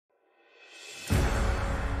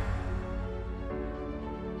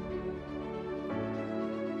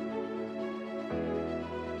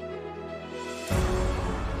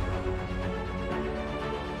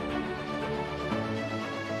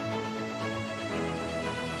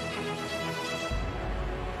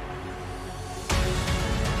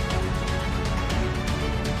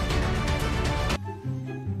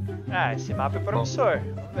Ah, esse mapa é promissor.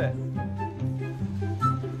 Vamos ver.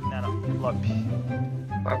 Não. Flop.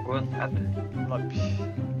 Pagou nada. Flop.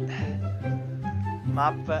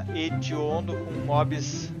 Mapa hediondo com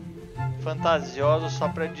mobs fantasiosos só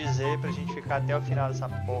pra dizer, pra gente ficar até o final dessa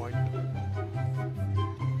porra aqui.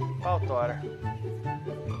 Pautora.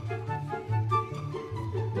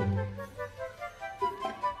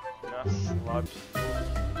 Nossa, lobby.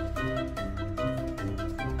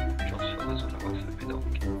 Deixa eu só fazer um negócio rapidão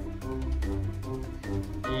aqui.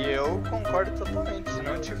 E eu concordo totalmente. Se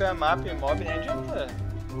não tiver mapa e mob, nem adianta.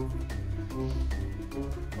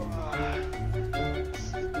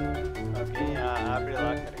 Alguém abre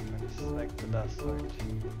lá, cara, que vai que tu dá sorte.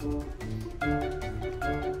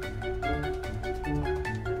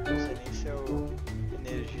 Não sei nem se eu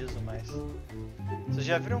energizo mais. Vocês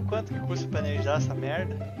já viram quanto que custa pra energizar essa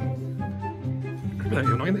merda?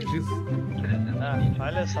 Eu não energizo. Ah,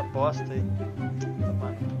 olha essa bosta aí.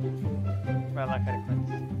 Mano. Vai lá, cara.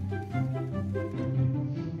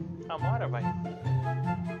 Amora, vai.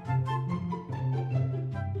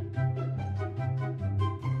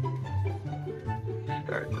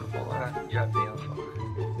 Starter, vou lá e a benção.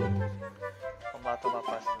 Vamos lá tomar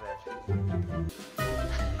passe, velho.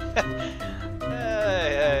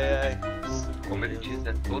 ai. Como ele diz,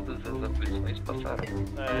 né? Todas as aflições passaram.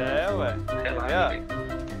 É, ué. Relaxa.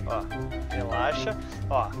 Ó, relaxa.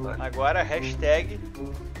 Ó, agora hashtag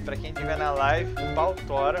pra quem tiver na live,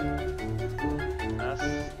 pautora. Nossa,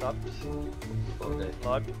 top.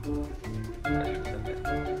 Lobby. Ajuda, velho.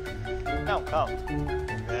 Não, calma.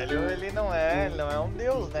 O velho, ele não é um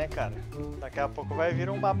deus, né, cara? Daqui a pouco vai vir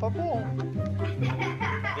um mapa bom.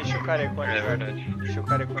 Deixa o cara equalizar. É verdade. Deixa o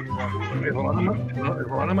cara equalizar. Eu vou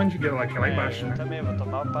lá na mandingueira lá, que é lá embaixo, Eu né? também vou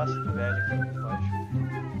tomar o passe do velho aqui, lógico.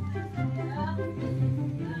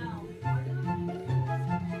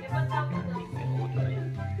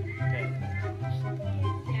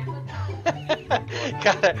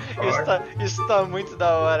 Cara, isso tá muito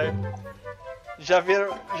da hora. Já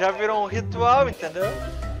virou um ritual, entendeu?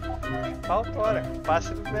 Pautora,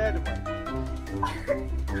 passe do velho, mano.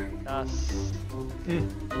 Nossa.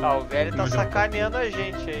 Ah, o velho tá sacaneando a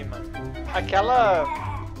gente aí, mano. Aquela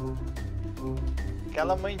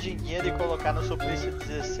mandinguinha de colocar no suplício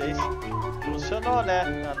 16 funcionou,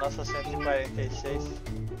 né? Na nossa 146.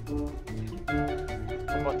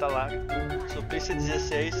 Vou botar lá. Suplício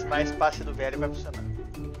 16 mais passe do velho vai funcionar.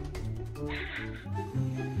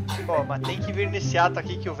 Pô, mas tem que vir nesse ato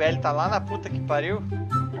aqui que o velho tá lá na puta que pariu.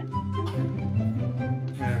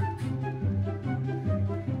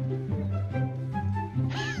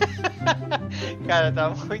 Cara, tá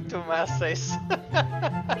muito massa isso.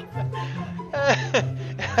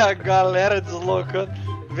 A galera deslocando.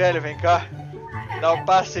 Velho, vem cá. Dá o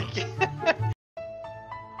passe aqui.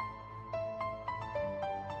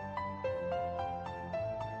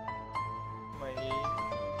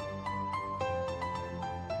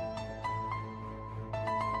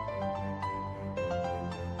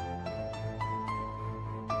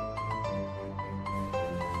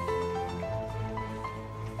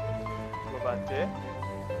 Bater.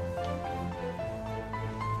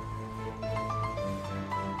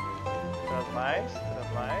 Traz mais.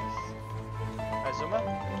 Mais uma.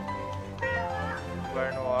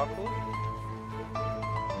 Agora no óculos.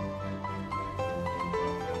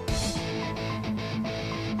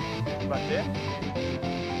 Bater.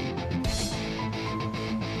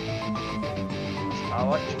 Tá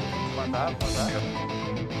ótimo. Mandar.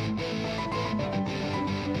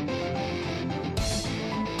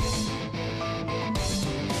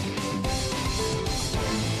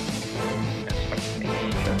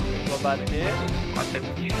 Vou bater.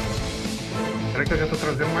 Será que eu já tô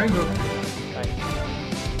trazendo mais outro? Aí.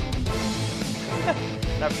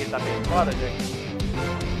 Não, porque tá bem fora, gente.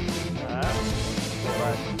 Tá. Vou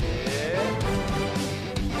bater.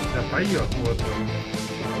 Já tá aí, ó, o outro.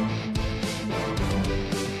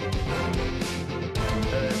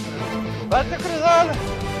 Vou bater cruzada.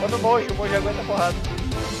 Tô no mojo, o mojo aguenta a porrada.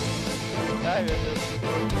 Ai, meu Deus.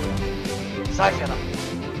 Sai, Fena.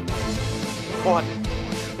 Porra.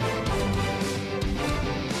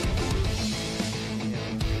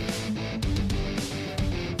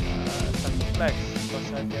 Tá complexo.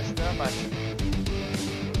 Você vai ter essa gramática.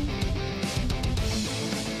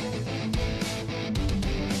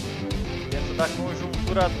 Dentro da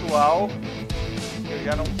conjuntura atual, eu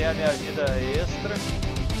já não tenho a minha vida extra.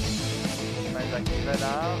 Mas aqui vai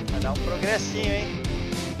dar um progressinho, hein?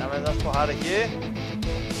 Dá mais umas porradas aqui.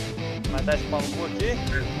 Matar esse maluco aqui.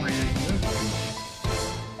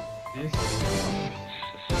 Isso.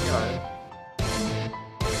 Senhora.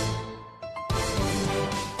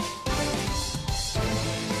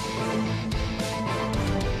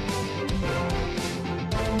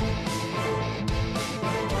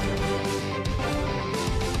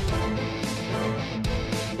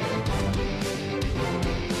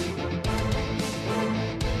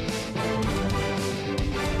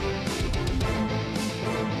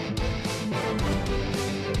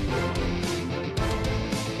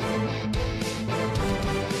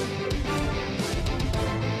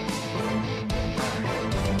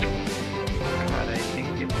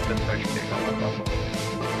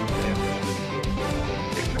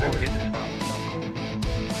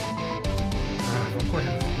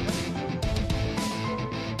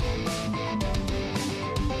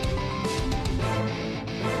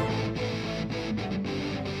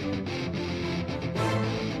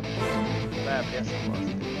 essa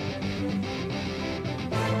bosta.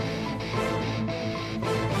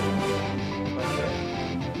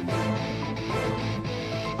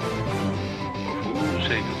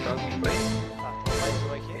 Sei do tanto que foi. Tá, tem mais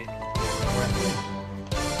um aqui.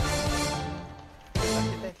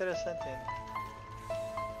 Aqui tá interessante ainda.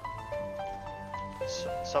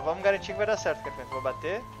 Só vamos garantir que vai dar certo, cara. Vou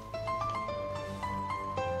bater.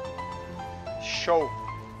 Show!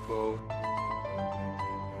 Boa.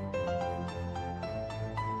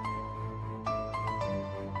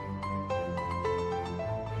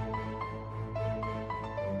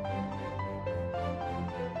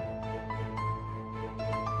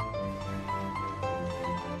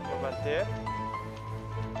 Vou bater.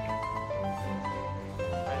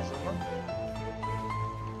 Mais uma.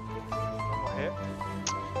 Vou morrer.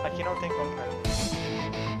 Aqui não tem como, cara.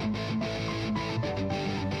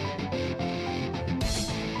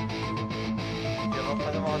 Eu vou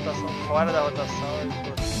fazer uma rotação fora da rotação.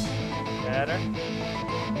 Espera.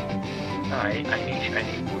 Aí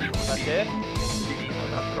nem puxa o Bater. menino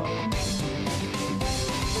na prova.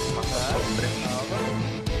 Mata Tá. só o prêmio. Calma.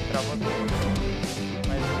 Travou tudo.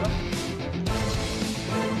 Mais uma.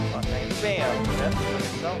 Ó, tá indo bem, ó. Tá vendo?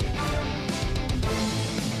 Conexão.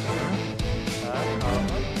 Tá,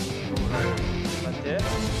 calma. Bater.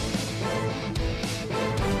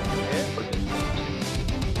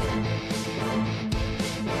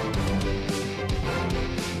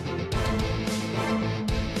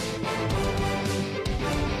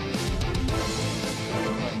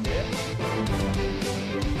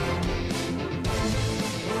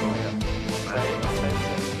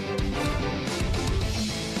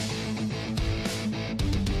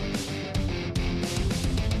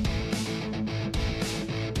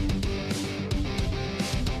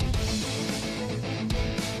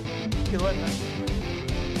 Piloto, né?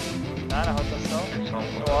 Tá na rotação.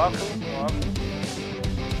 No óculos, no óculos.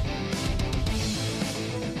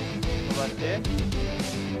 Vou bater.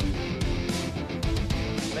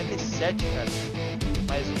 97, cara.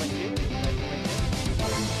 Mais uma aqui. Mais uma aqui.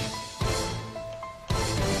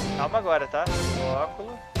 Calma agora, tá? No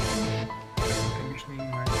óculos. Não tem bicho nenhum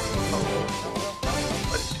mais.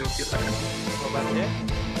 Apareceu o pilar. Vou bater.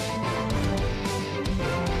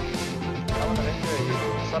 Calma, tá vendo?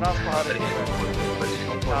 Só dar umas porradas aqui, velho.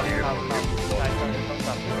 Apareceu um Calma, poder. calma, calma. Tá, então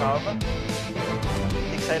tá. Calma.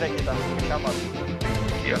 Tem que sair daqui, tá? Vou fechar a moto.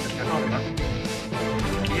 Aqui, ó.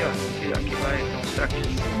 Aqui vai. Então, será que... Aqui,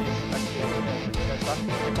 tá?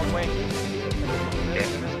 Me acompanha aqui.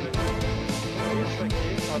 Isso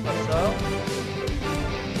aqui, rotação.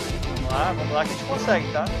 Vamos lá que a gente consegue,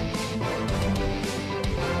 tá?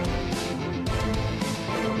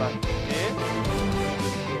 Vou bater.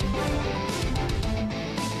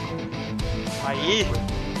 Aí!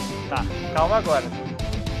 Tá, calma agora.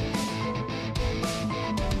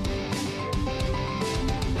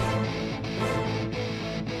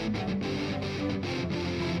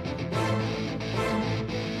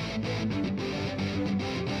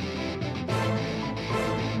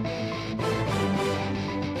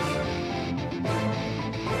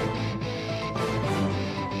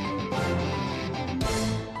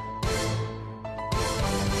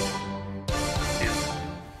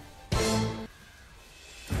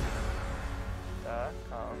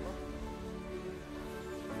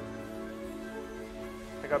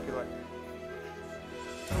 Pegar o pilar.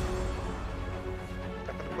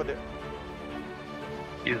 Taca no poder.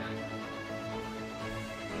 Isso.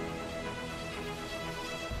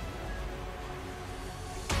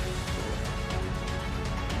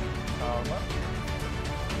 Calma.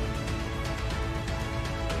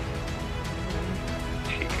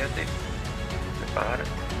 Chega dentro. Prepara.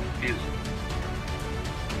 Piso.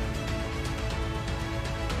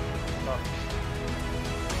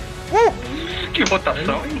 Que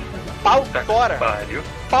rotação, hein? Pau Tá tora! pariu.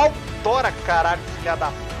 Pau tora, caralho, filha da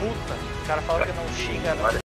puta! O cara fala que não xinga, né?